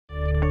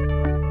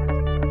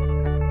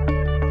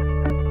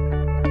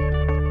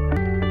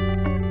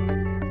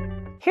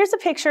Here's a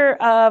picture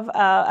of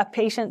a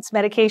patient's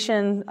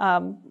medication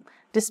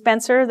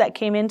dispenser that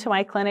came into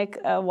my clinic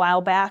a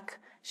while back.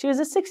 She was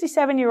a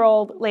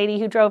 67-year-old lady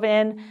who drove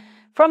in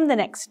from the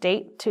next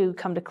state to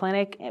come to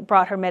clinic,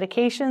 brought her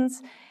medications.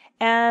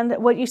 And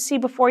what you see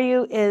before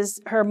you is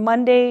her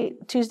Monday,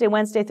 Tuesday,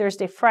 Wednesday,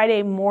 Thursday,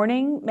 Friday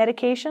morning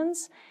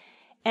medications.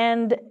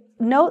 And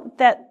note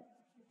that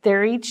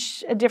they're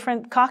each a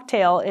different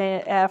cocktail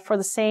for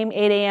the same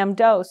 8 a.m.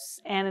 dose.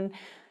 And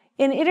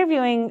in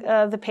interviewing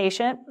the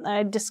patient,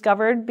 I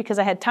discovered, because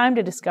I had time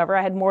to discover,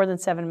 I had more than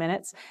 7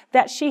 minutes,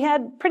 that she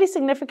had pretty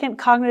significant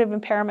cognitive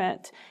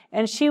impairment,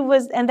 and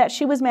that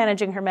she was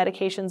managing her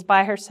medications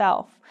by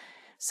herself.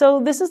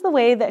 So this is the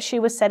way that she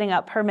was setting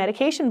up her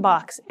medication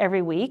box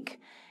every week.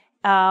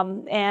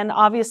 And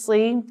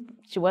obviously,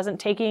 she wasn't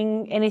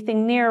taking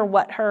anything near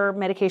what her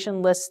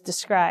medication list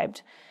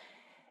described.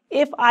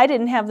 If I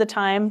didn't have the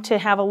time to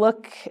have a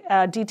look,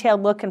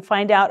 detailed look, and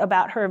find out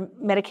about her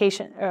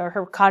medication or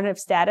her cognitive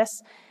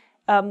status,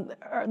 in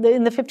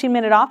the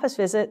 15-minute office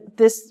visit,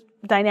 this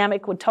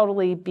dynamic would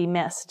totally be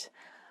missed.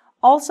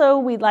 Also,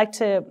 we'd like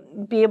to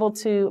be able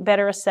to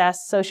better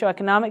assess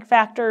socioeconomic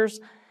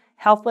factors,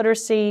 health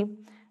literacy,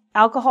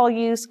 alcohol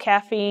use,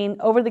 caffeine,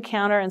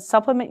 over-the-counter and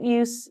supplement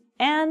use,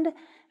 and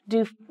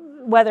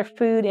whether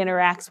food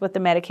interacts with the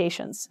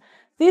medications.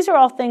 These are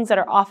all things that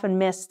are often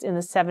missed in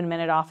the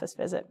 7-minute office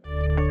visit.